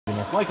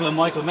Michael and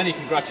Michael, many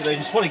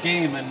congratulations. What a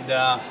game. And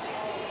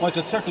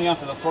Michael, certainly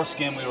after the first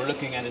game we were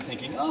looking at it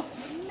thinking, oh,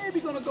 maybe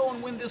going to go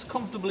and win this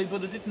comfortably,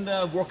 but it didn't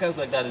work out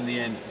like that in the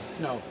end.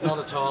 No, not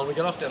at all. We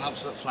got off to an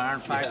absolute flyer.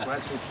 In fact, we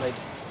actually played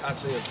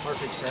a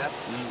perfect set.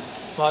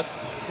 But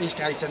these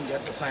guys didn't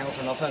get the final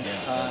for nothing.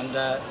 And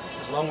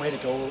there's a long way to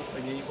go.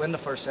 If you win the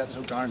first set, there's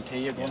no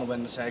guarantee you're going to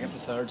win the second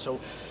and third. So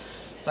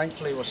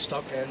thankfully we're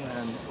stuck in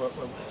and we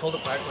pulled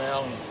it back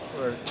well, and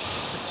we're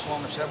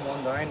 6-1 or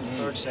 7-1 down in the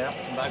third set,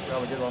 come back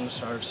well, a good run to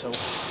serve. So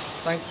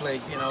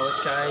thankfully, you know, this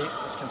guy,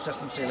 his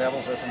consistency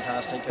levels are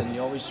fantastic, and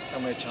you always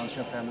have a chance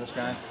when you're playing this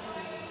guy.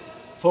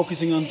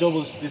 Focusing on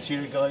doubles this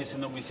year, guys, you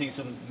know, we see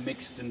some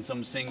mixed and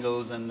some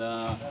singles, and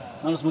not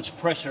as much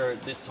pressure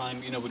this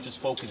time, you know, we're just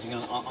focusing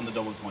on the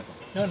doubles, Michael.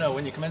 No,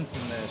 when you come in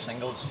from the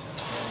singles,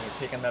 you're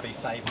taking maybe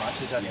 5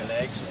 matches out of your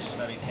legs, which is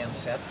maybe 10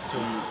 sets, so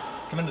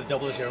come into the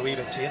doubles, you're a wee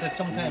bit jaded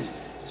sometimes.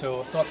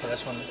 So I thought for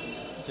this one,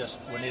 just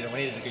we needed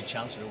a good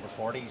chance at over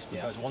 40s,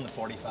 because we won the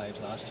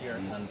 45s last year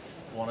and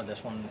wanted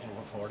this one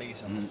over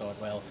 40s, and I thought,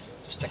 well,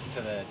 just stick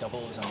to the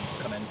doubles and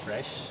come in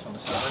fresh on the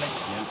Saturday.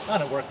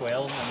 And it worked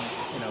well,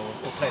 and you know,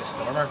 we played a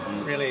stormer.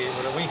 Really,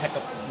 with a wee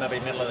hiccup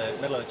maybe middle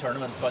of the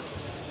tournament, but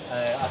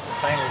at the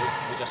final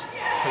we just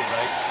pulled it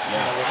out.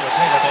 You know, we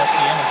played our best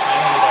game, and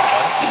finally we got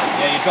about it.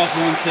 Yeah, you dropped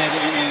one set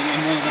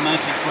in one of the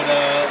matches, but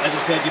as I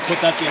said, you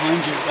put that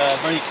behind you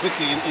very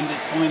quickly in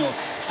this final.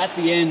 At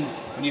the end,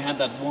 when you had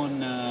that one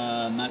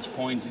match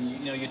point, and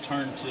you know, you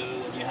turned to,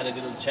 you had a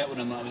little chat with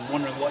him. I was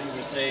wondering what you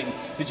were saying.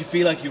 Did you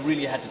feel like you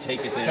really had to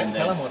take it there and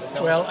then?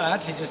 Well, I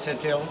actually just said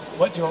to him,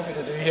 "What do you want me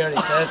to do here?"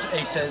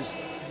 He says,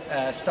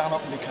 "Stand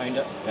up and be kind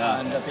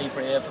and be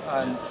brave."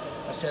 And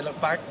I said,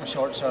 "Look, back my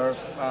short serve,"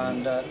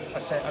 and I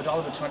said, "I'd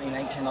rather be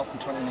 2019 up and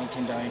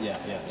 2019 down."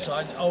 So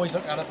I always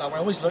look at it that way. I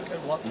always look at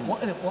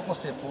what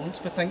must the opponents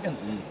be thinking.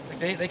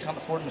 Like they can't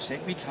afford a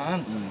mistake. We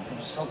can.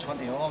 We're still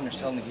 20 all, and you're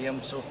still in the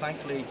game. So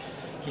thankfully,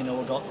 you know,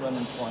 we got the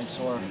winning point.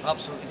 So we're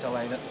absolutely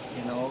delighted.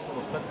 You know,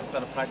 we've put a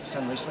bit of practice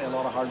in recently, a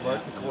lot of hard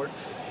work in the court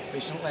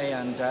recently,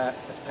 and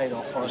it's paid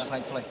off for us,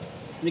 thankfully.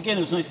 And again,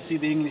 it was nice to see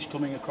the English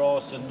coming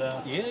across, and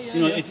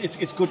you know,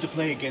 it's good to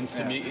play against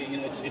them. You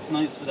know, it's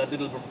nice for that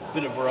little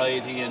bit of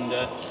variety, and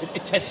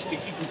it tests.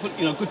 It can put,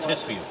 you know, good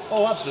test for you.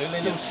 Oh,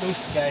 absolutely. Those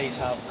guys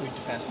have good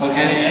defence.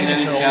 Okay,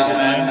 ladies and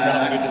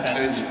gentlemen,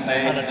 concludes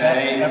play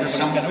today.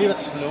 Some a bit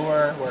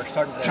slower. We're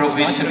starting to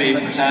trophies to be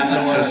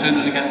presented, so as soon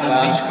as we get the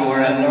last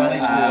score in, we'll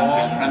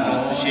print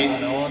off the sheet.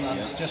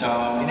 So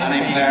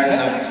any players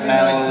have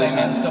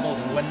medals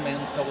and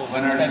winners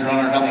and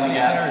runners-up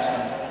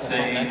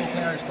get the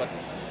players, but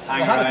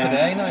we had it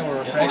today. Now we're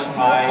refreshed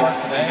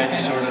and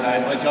today. Sorted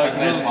out. Right, guys, a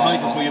little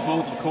title for you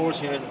both, of course,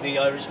 here at the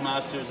Irish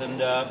Masters, and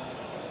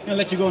you know,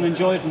 let you go and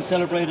enjoy it and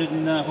celebrate it,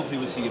 and hopefully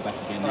we'll see you back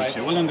again next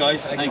year. Well done,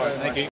 guys. Thanks. Thank you.